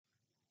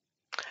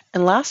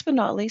And last but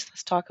not least,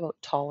 let's talk about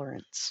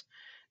tolerance.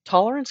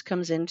 Tolerance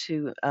comes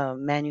into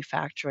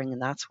manufacturing,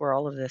 and that's where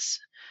all of this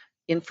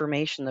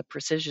information, the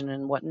precision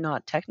and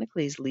whatnot,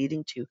 technically is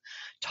leading to.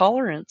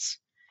 Tolerance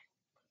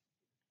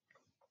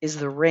is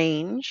the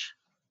range,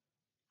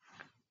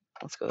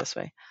 let's go this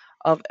way,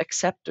 of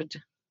accepted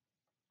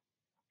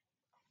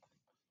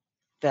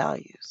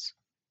values.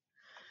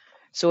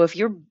 So if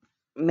you're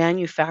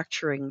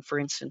manufacturing, for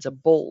instance, a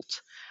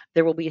bolt,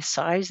 there will be a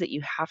size that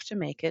you have to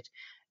make it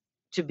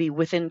to be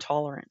within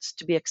tolerance,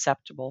 to be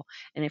acceptable.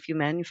 And if you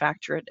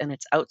manufacture it and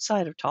it's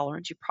outside of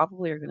tolerance, you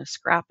probably are going to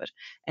scrap it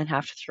and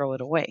have to throw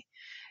it away.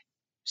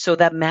 So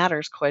that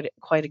matters quite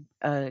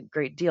a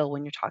great deal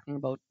when you're talking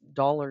about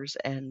dollars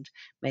and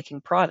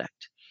making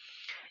product.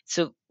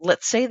 So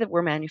let's say that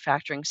we're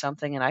manufacturing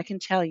something, and I can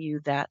tell you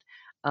that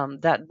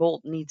that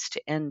bolt needs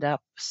to end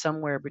up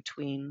somewhere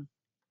between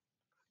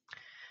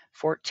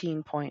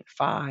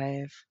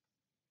 14.5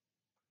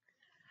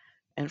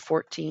 and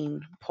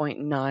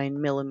 14.9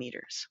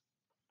 millimeters.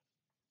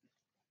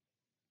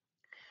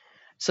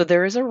 So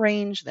there is a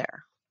range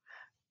there.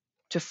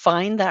 To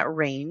find that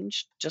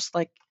range, just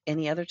like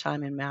any other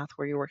time in math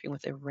where you're working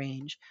with a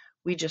range,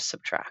 we just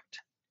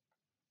subtract.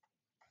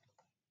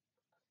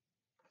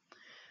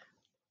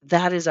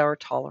 That is our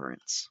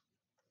tolerance.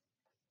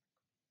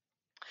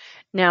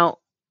 Now,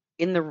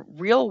 in the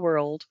real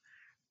world,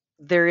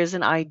 there is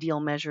an ideal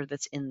measure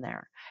that's in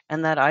there,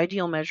 and that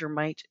ideal measure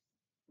might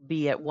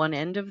be at one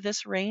end of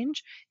this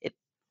range. It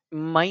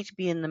might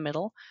be in the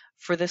middle.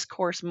 For this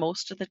course,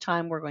 most of the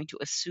time, we're going to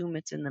assume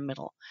it's in the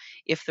middle.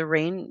 If the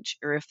range,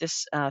 or if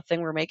this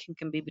thing we're making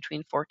can be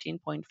between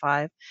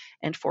 14.5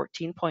 and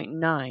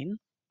 14.9,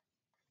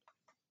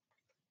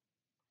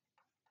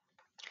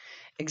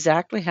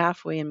 exactly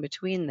halfway in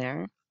between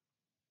there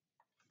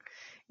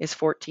is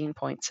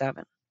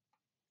 14.7.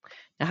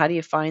 Now, how do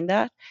you find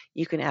that?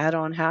 You can add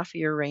on half of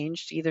your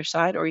range to either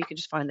side, or you can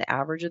just find the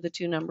average of the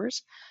two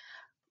numbers.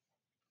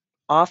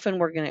 Often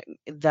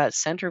that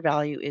center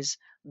value is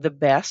the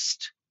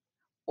best,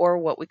 or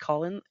what we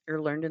call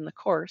or learned in the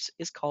course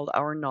is called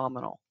our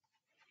nominal.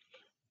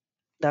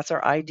 That's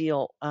our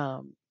ideal,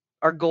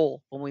 our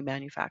goal when we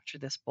manufacture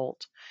this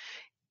bolt.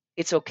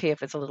 It's okay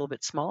if it's a little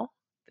bit small.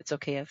 It's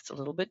okay if it's a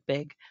little bit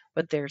big,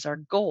 but there's our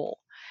goal.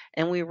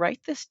 And we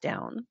write this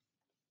down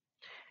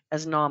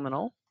as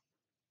nominal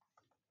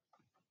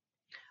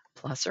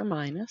plus or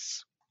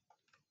minus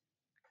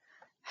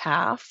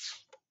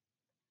half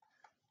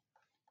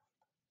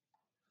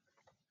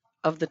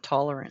of the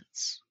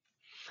tolerance.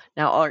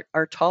 Now,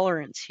 our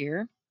tolerance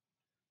here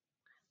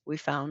we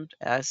found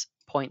as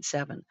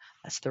 0.7.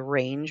 That's the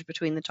range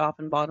between the top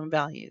and bottom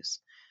values,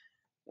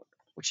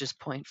 which is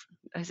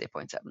I say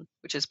 0.7,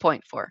 which is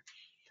 0.4.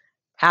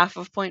 Half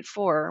of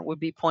 0.4 would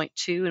be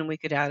 0.2, and we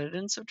could add it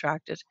and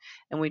subtract it,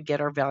 and we'd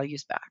get our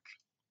values back,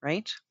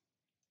 right?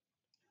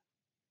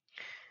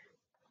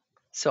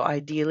 So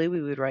ideally,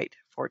 we would write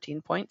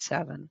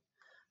 14.7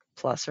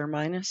 plus or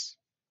minus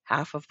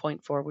half of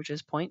 0.4, which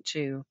is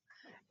 0.2,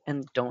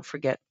 and don't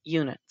forget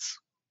units.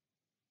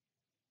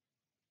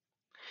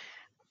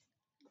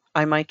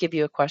 I might give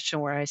you a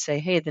question where I say,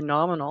 hey, the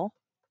nominal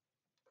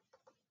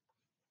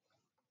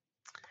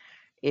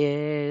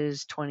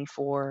is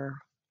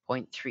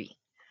 24.3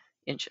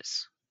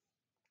 inches.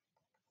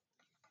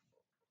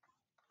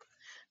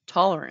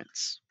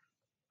 Tolerance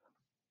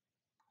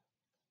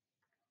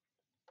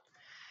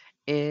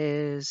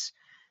is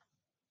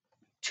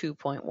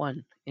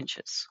 2.1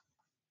 inches.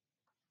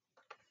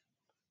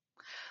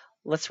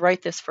 Let's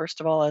write this first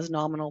of all as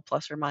nominal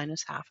plus or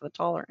minus half of the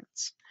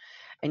tolerance.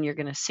 And you're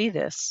going to see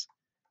this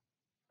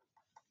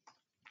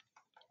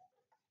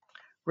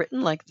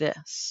written like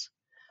this.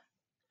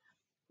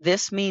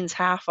 This means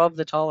half of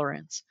the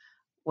tolerance.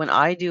 When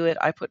I do it,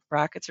 I put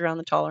brackets around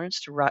the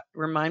tolerance to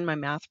remind my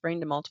math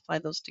brain to multiply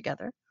those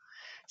together.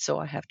 So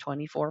I have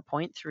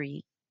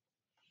 24.3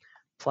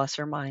 plus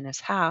or minus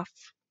half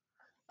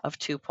of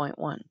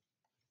 2.1.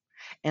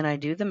 And I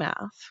do the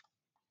math.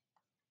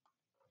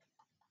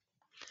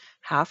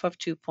 Half of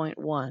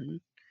 2.1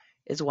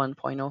 is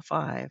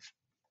 1.05.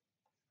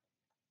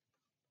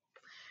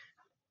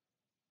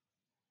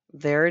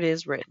 There it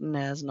is written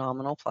as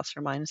nominal plus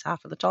or minus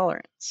half of the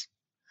tolerance.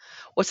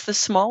 What's the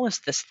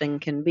smallest this thing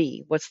can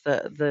be? What's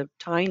the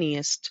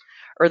tiniest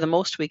or the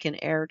most we can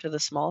err to the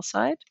small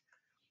side?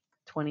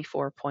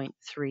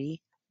 24.3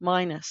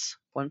 minus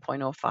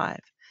 1.05.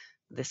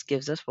 This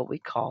gives us what we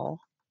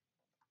call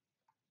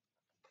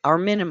our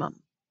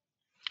minimum.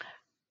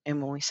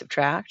 And when we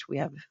subtract, we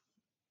have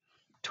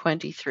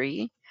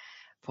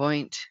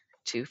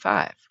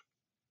 23.25.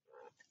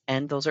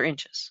 And those are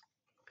inches.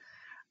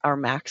 Our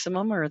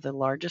maximum, or the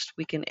largest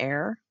we can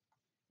err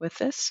with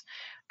this,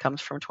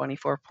 comes from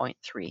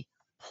 24.3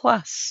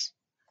 plus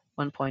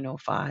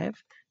 1.05,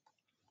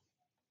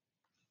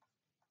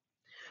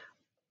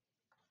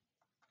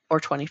 or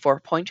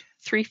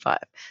 24.35.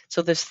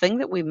 So this thing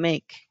that we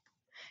make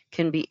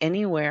can be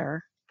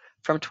anywhere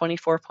from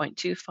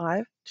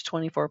 24.25 to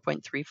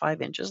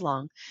 24.35 inches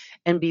long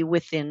and be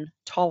within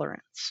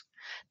tolerance.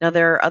 Now,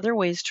 there are other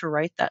ways to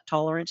write that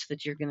tolerance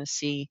that you're going to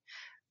see,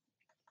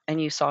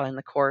 and you saw in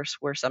the course,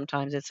 where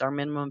sometimes it's our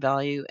minimum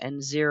value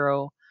and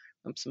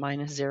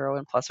minus 0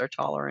 and plus our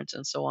tolerance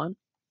and so on.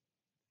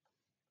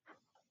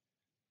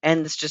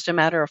 And it's just a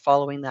matter of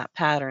following that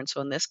pattern.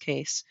 So in this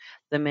case,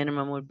 the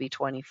minimum would be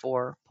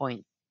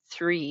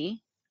 24.3,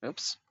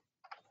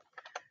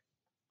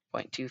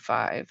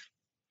 0.25,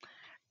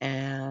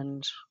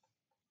 and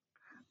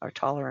our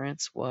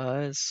tolerance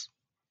was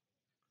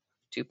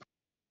 2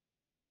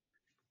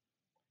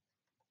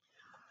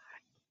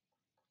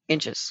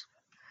 inches.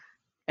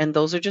 And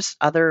those are just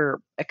other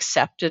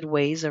accepted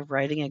ways of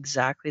writing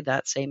exactly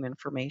that same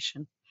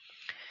information.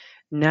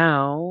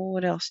 Now,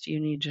 what else do you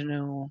need to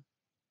know?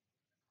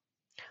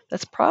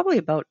 That's probably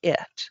about it.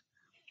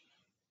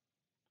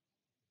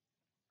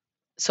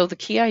 So the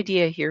key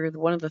idea here,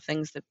 one of the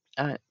things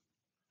that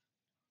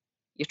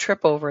you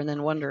trip over and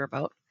then wonder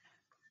about,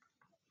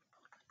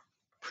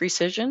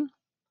 precision,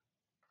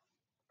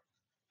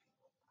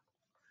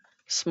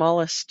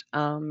 smallest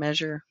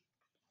measure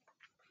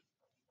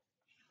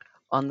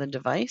on the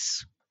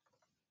device,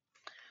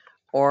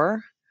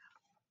 or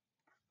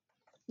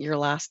your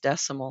last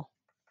decimal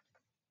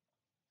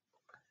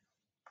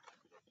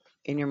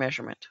in your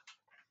measurement.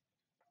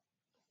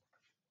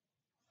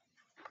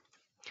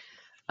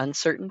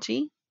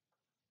 Uncertainty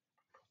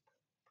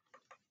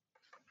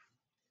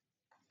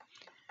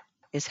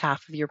is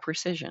half of your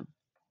precision.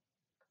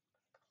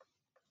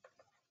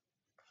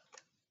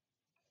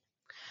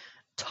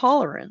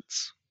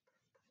 Tolerance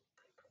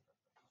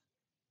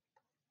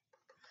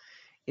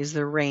is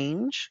the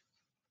range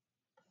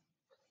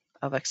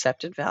of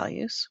accepted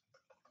values,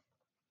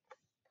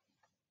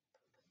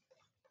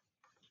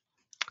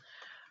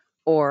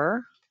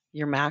 or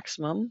your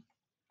maximum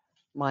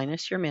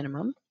minus your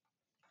minimum,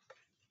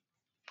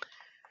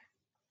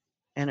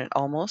 and it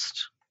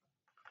almost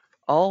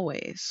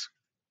always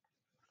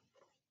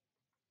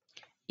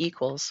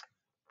equals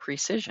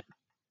precision.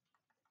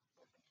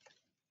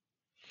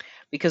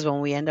 Because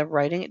when we end up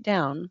writing it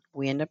down,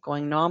 we end up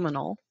going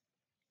nominal,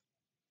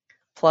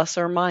 plus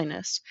or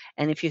minus.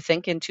 And if you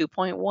think in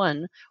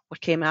 2.1,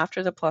 what came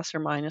after the plus or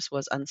minus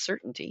was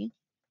uncertainty.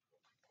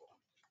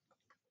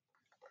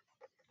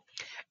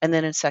 And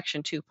then in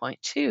section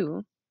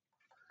 2.2,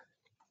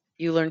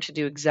 you learn to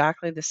do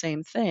exactly the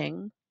same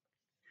thing,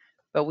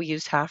 but we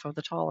used half of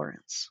the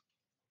tolerance.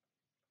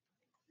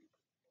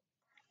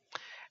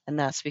 And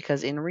that's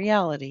because in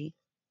reality,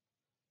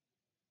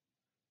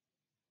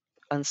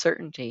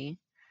 uncertainty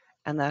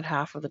and that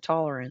half of the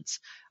tolerance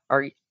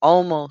are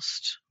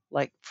almost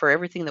like, for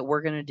everything that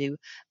we're going to do,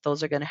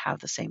 those are going to have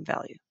the same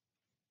value.